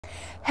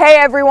Hey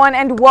everyone,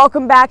 and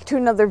welcome back to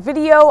another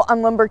video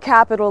on Lumber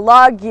Capital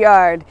Log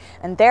Yard.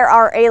 And there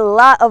are a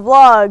lot of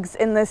logs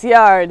in this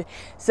yard.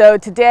 So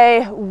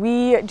today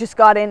we just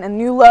got in a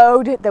new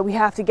load that we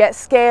have to get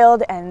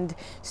scaled, and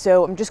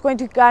so I'm just going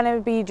to kind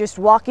of be just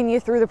walking you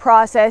through the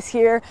process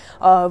here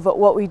of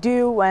what we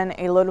do when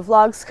a load of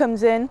logs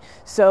comes in.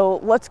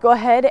 So let's go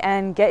ahead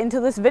and get into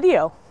this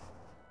video.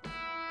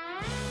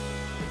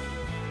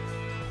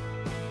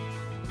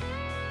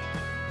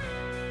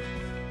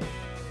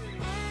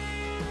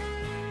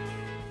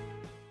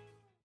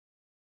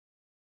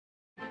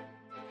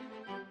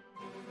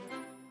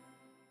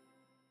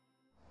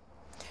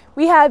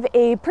 We have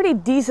a pretty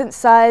decent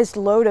sized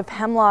load of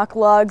hemlock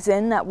logs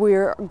in that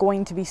we're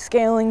going to be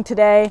scaling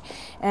today,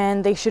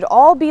 and they should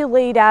all be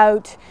laid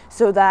out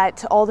so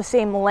that all the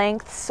same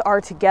lengths are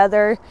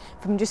together.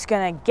 If I'm just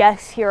gonna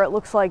guess here, it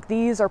looks like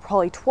these are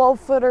probably 12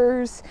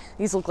 footers,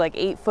 these look like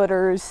 8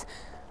 footers.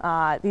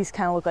 These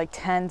kind of look like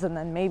 10s, and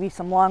then maybe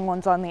some long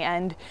ones on the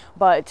end.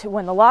 But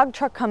when the log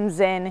truck comes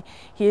in,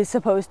 he is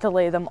supposed to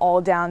lay them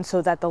all down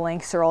so that the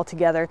lengths are all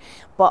together.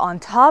 But on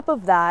top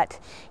of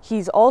that,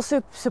 he's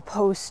also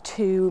supposed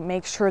to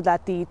make sure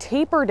that the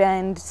tapered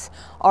ends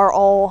are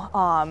all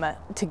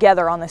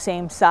together on the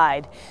same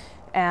side.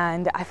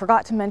 And I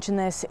forgot to mention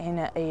this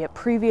in a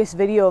previous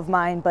video of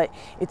mine, but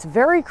it's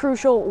very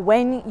crucial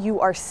when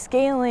you are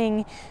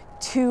scaling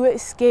to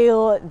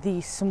scale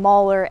the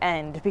smaller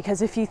end,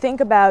 because if you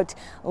think about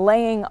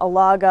laying a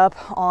log up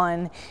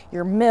on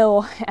your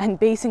mill and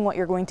basing what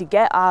you're going to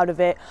get out of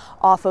it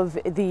off of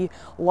the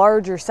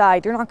larger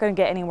side, you're not going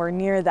to get anywhere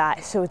near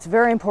that. So it's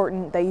very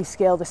important that you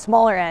scale the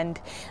smaller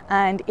end.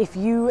 And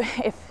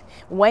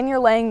when you're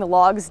laying the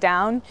logs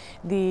down,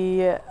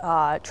 the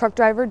truck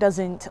driver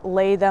doesn't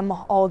lay them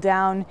all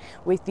down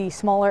with the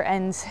smaller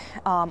ends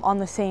on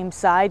the same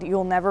side,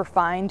 you'll never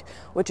find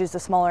which is the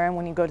smaller end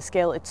when you go to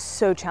scale. It's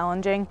so challenging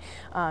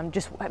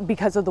just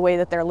because of the way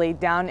that they're laid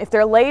down. If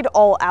they're laid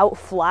all out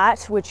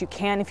flat, which you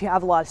can if you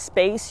have a lot of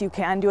space, you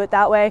can do it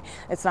that way.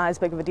 It's not as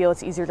big of a deal.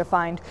 It's easier to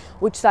find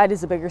which side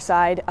is the bigger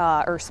side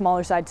or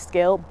smaller side to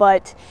scale.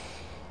 But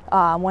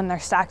when they're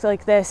stacked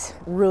like this,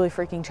 really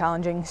freaking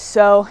challenging.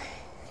 So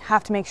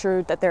have to make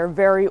sure that they're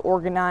very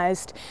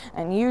organized,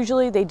 and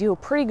usually they do a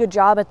pretty good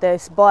job at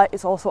this, but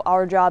it's also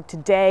our job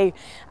today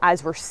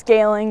as we're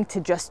scaling to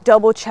just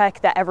double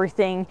check that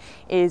everything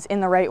is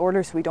in the right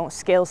order so we don't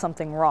scale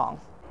something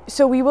wrong.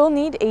 So we will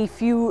need a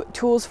few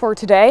tools for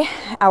today.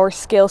 Our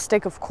scale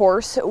stick, of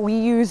course. We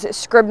use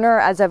Scribner,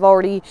 as I've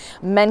already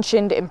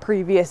mentioned in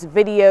previous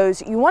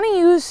videos. You want to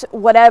use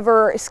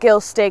whatever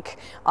scale stick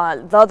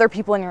the other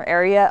people in your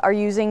area are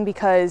using,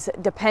 because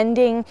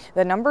depending,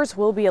 the numbers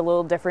will be a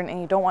little different,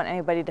 and you don't want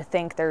anybody to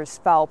think there's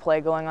foul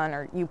play going on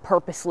or you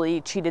purposely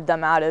cheated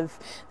them out of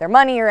their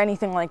money or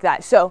anything like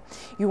that. So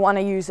you want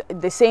to use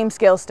the same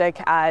scale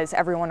stick as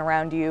everyone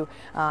around you,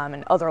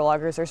 and other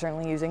loggers are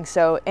certainly using.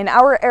 So in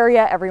our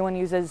area, everyone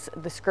uses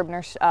the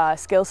Scribner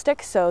scale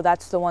stick, so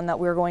that's the one that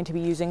we're going to be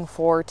using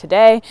for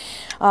today.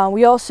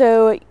 We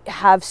also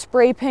have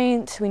spray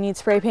paint. We need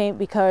spray paint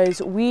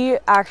because we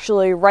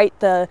actually write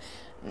the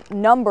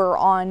number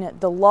on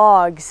the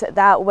logs.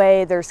 That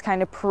way there's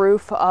kind of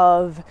proof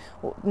of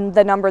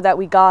the number that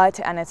we got,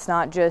 and it's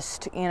not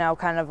just, you know,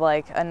 kind of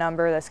like a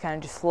number that's kind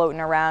of just floating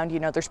around. You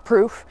know, there's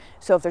proof.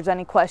 So if there's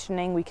any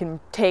questioning, we can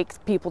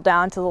take people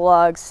down to the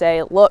logs,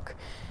 say, look,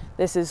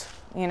 this is,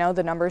 you know,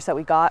 the numbers that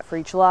we got for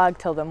each log,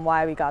 tell them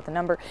why we got the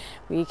number.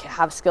 We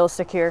have a scale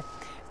stick here.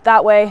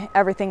 That way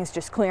everything is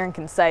just clear and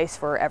concise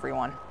for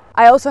everyone.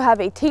 I also have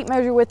a tape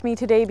measure with me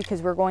today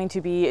because we're going to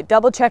be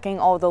double checking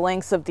all the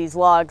lengths of these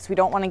logs. We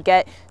don't want to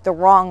get the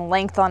wrong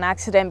length on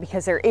accident,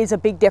 because there is a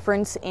big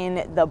difference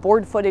in the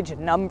board footage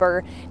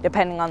number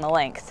depending on the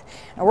length.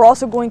 And we're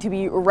also going to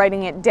be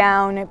writing it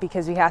down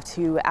because we have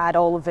to add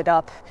all of it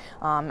up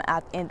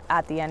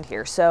at the end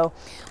here. So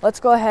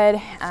let's go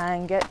ahead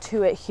and get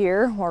to it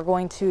here. We're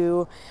going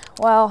to,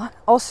 well,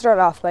 I'll start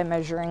off by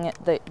measuring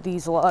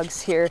these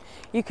logs here.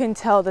 You can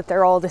tell that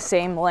they're all the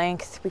same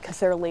length because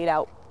they're laid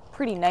out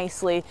pretty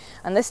nicely.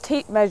 And this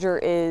tape measure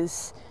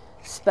is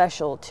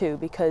special too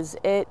because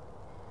it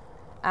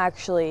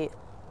actually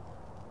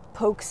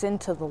pokes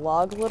into the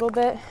log a little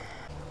bit.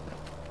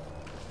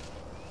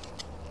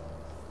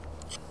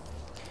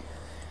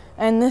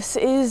 And this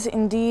is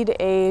indeed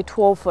a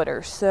 12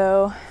 footer,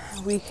 so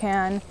we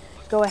can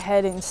go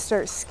ahead and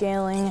start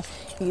scaling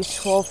these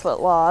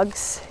 12-foot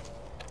logs.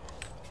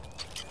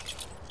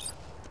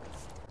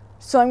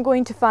 So I'm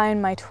going to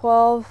find my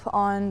 12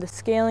 on the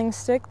scaling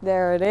stick.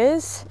 There it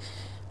is.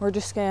 We're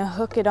just going to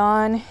hook it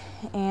on,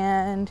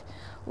 and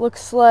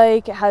looks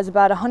like it has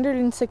about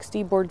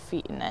 160 board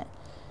feet in it.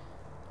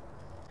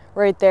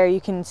 Right there you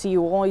can see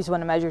you always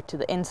want to measure to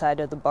the inside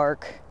of the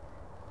bark.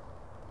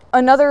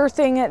 Another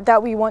thing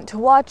that we want to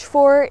watch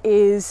for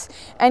is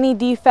any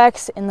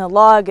defects in the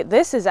log.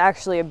 This is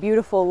actually a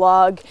beautiful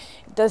log.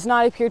 It does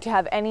not appear to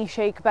have any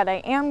shake, but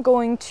I am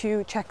going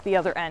to check the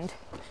other end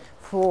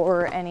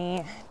for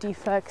any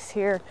defects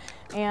here.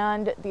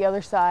 And the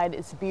other side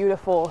is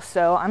beautiful,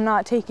 so I'm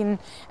not taking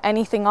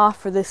anything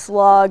off for this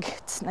log.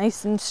 It's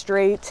nice and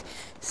straight,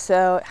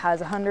 so it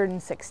has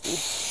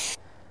 160.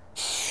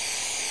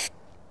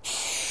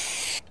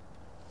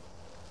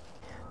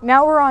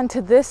 Now we're on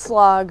to this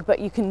log, but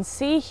you can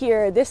see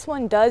here, this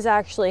one does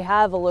actually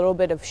have a little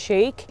bit of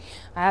shake.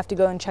 I have to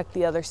go and check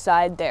the other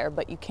side there,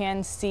 but you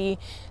can see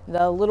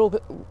the little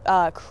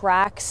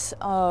cracks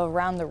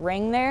around the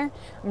ring there.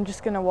 I'm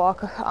just gonna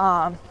walk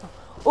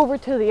over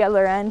to the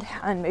other end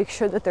and make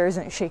sure that there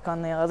isn't shake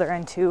on the other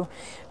end too,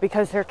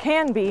 because there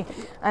can be.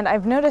 And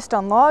I've noticed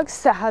on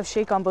logs that have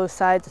shake on both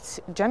sides, it's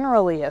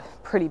generally a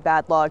pretty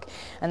bad log.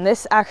 And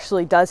this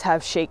actually does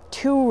have shake,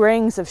 2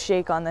 rings of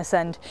shake on this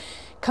end.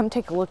 Come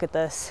take a look at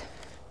this.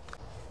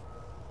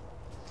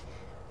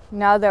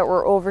 Now that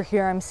we're over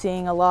here, I'm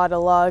seeing a lot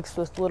of logs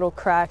with little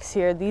cracks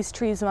here. These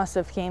trees must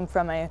have came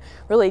from a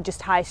really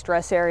just high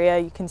stress area.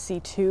 You can see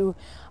two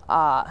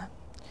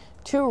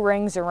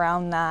rings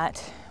around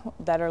that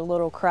are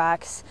little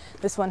cracks.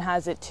 This one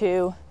has it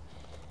too.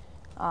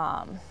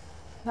 That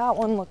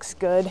one looks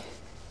good.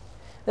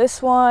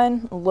 This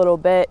one, a little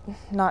bit,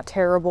 not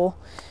terrible.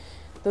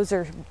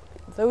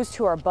 Those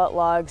 2 are butt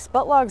logs.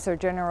 Butt logs are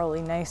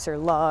generally nicer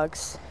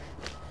logs.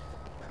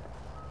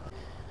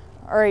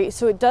 All right,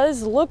 so it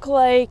does look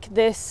like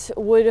this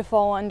would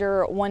fall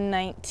under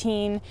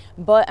 119,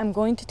 but I'm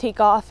going to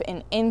take off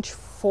 1 inch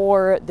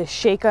for the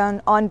shake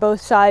on both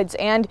sides,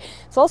 and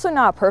it's also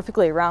not a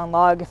perfectly round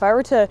log. If I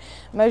were to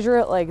measure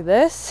it like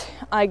this,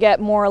 I get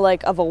more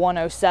like of a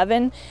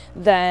 107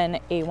 than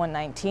a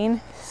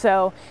 119.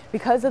 So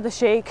because of the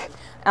shake,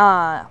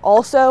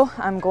 also,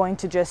 I'm going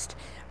to just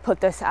put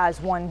this as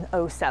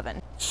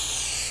 107.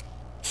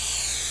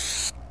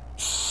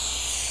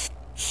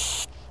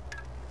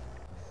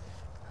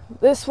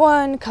 This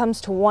one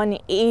comes to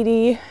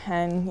 180,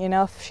 and you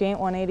know, if she ain't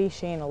 180,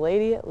 she ain't a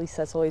lady. At least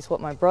that's always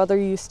what my brother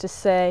used to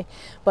say.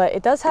 But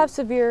it does have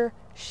severe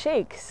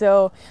shake,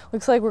 so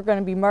looks like we're going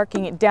to be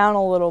marking it down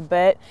a little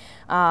bit.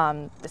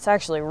 It's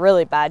actually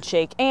really bad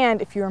shake,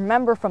 and if you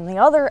remember from the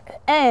other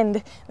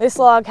end, this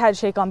log had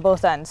shake on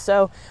both ends,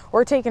 so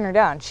we're taking her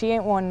down. She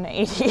ain't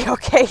 180,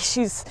 okay?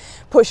 She's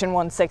pushing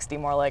 160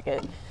 more like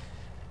it.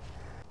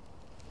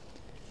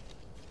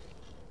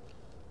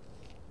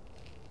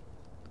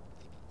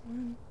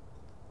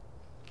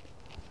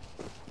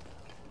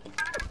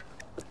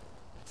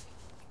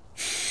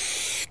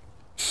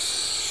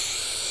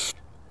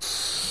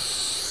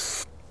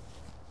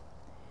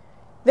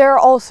 There are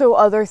also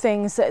other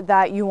things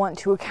that you want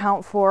to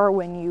account for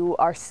when you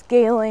are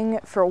scaling.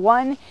 For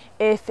one,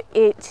 if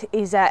it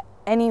is at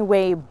any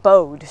way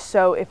bowed.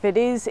 So if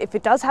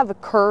it does have a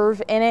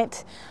curve in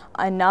it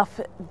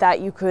enough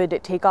that you could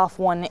take off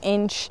 1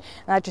 inch,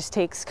 that just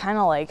takes kind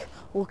of like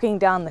looking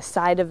down the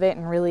side of it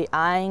and really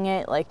eyeing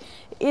it. Like,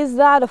 is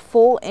that a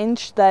full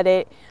inch that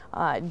it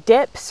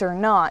dips or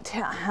not?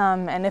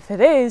 And if it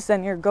is,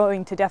 then you're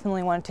going to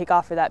definitely want to take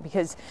off for that,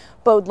 because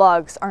bowed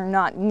logs are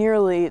not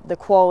nearly the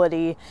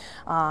quality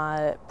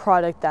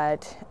product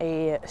that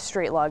a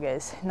straight log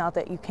is. Not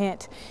that you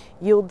can't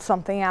yield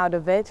something out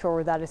of it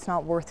or that it's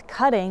not worth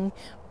cutting,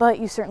 but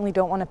you certainly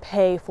don't want to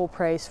pay full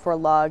price for a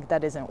log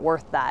that isn't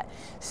worth that.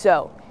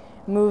 So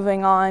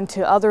moving on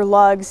to other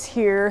logs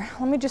here,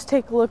 let me just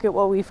take a look at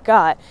what we've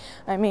got.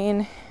 I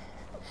mean,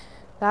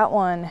 that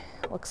one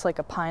looks like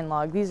a pine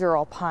log. These are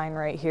all pine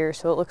right here,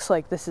 so it looks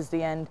like this is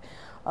the end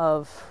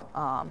of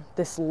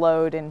this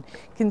load, and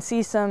you can see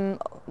a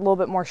little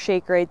bit more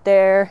shake right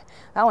there.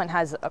 That one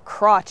has a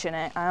crotch in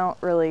it. I don't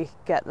really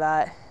get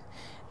that.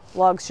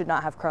 Logs should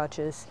not have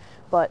crotches,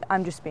 but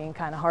I'm just being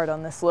kind of hard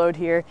on this load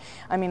here.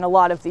 I mean, a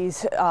lot of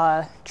these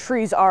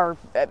trees are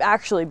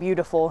actually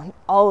beautiful.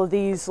 All of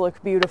these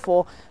look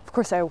beautiful. Of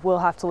course, I will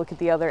have to look at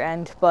the other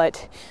end,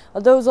 but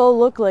those all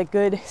look like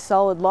good,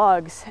 solid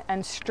logs,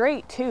 and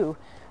straight too.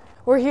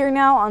 We're here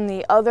now on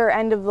the other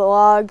end of the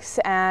logs,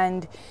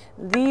 and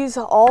these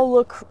all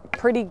look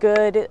pretty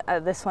good.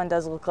 This one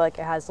does look like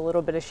it has a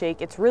little bit of shake.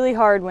 It's really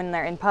hard when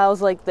they're in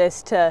piles like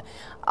this to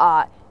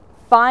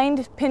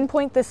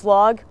pinpoint this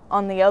log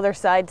on the other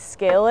side to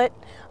scale it,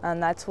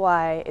 and that's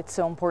why it's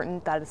so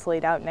important that it's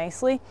laid out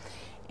nicely.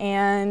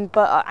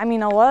 But I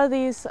mean, a lot of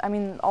these, I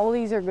mean, all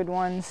these are good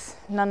ones.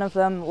 None of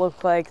them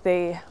look like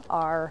they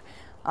are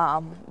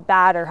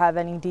bad or have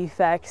any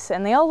defects,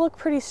 and they all look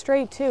pretty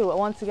straight too.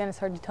 Once again, it's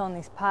hard to tell in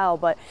these pile,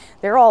 but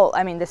they're all,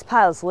 I mean, this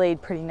pile is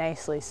laid pretty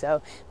nicely,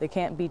 so they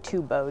can't be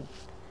too bowed.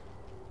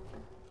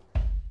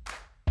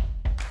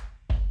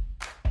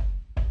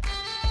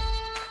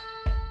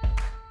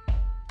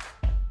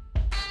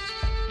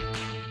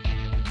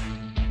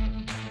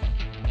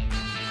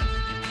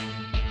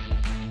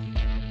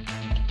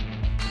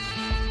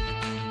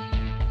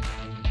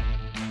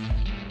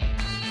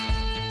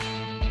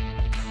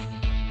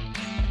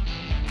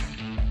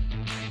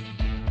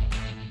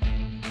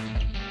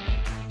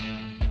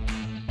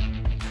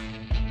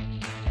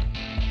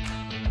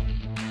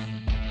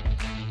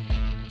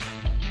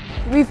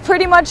 We've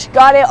pretty much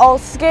got it all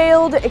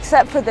scaled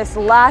except for this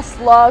last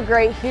log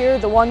right here,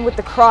 the one with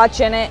the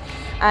crotch in it.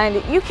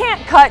 And you can't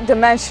cut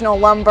dimensional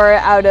lumber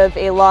out of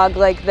a log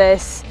like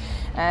this.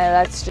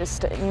 That's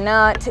just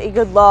not a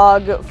good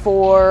log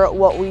for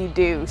what we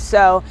do.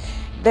 So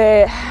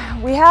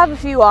we have a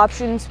few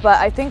options, but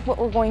I think what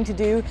we're going to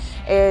do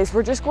is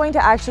we're just going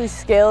to actually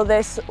scale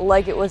this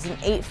like it was an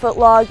 8-foot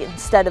log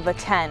instead of a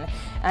 10.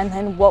 And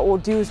then what we'll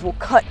do is we'll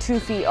cut 2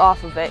 feet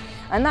off of it.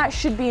 And that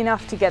should be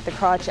enough to get the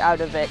crotch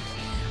out of it.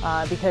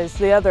 Because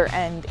the other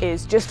end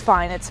is just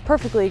fine. It's a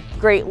perfectly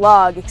great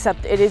log,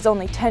 except it is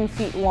only 10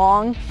 feet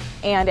long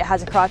and it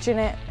has a crotch in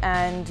it,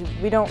 and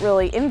we don't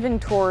really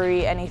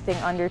inventory anything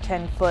under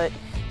 10 foot.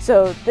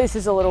 So this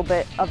is a little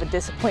bit of a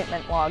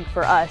disappointment log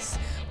for us,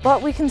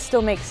 but we can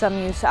still make some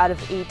use out of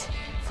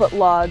 8-foot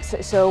logs.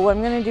 So what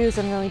I'm going to do is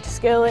I'm going to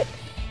scale it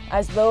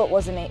as though it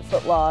was an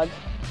 8-foot log.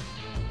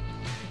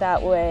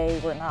 That way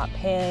we're not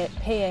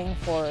paying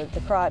for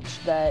the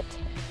crotch that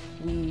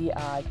we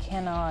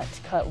cannot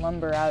cut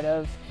lumber out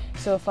of.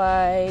 So if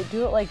I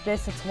do it like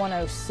this, it's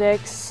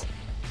 106.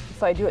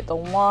 If I do it the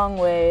long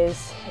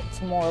ways,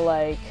 it's more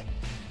like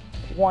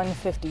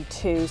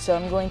 152. So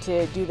I'm going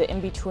to do the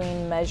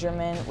in-between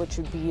measurement, which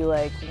would be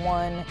like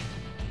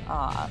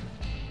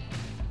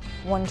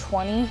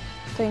 120, I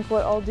think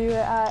what I'll do it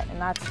at,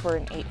 and that's for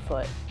an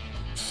 8-foot.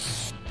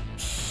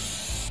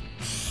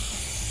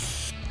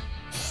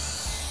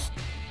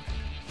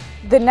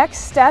 The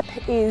next step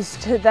is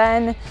to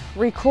then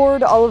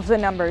record all of the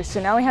numbers.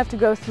 So now we have to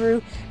go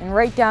through and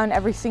write down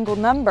every single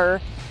number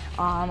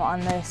on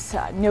this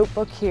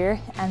notebook here,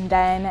 and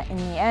then in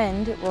the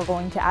end we're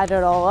going to add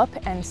it all up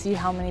and see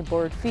how many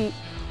board feet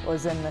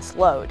was in this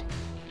load.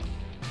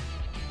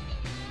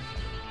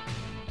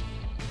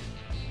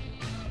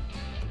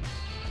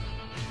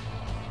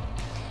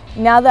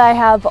 Now that I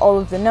have all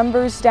of the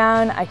numbers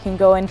down, I can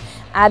go and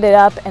add it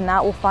up, and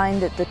that will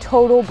find the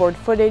total board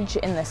footage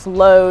in this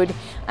load,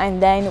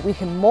 and then we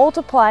can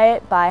multiply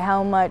it by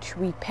how much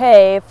we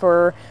pay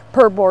per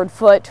board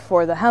foot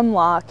for the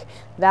hemlock.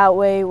 That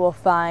way we'll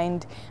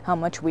find how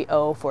much we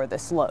owe for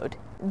this load.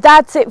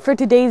 That's it for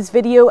today's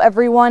video,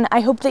 everyone. I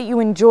hope that you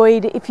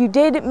enjoyed. If you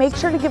did, make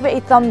sure to give it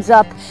a thumbs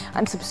up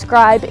and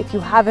subscribe if you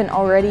haven't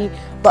already.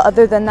 But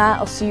other than that,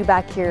 I'll see you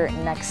back here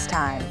next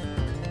time.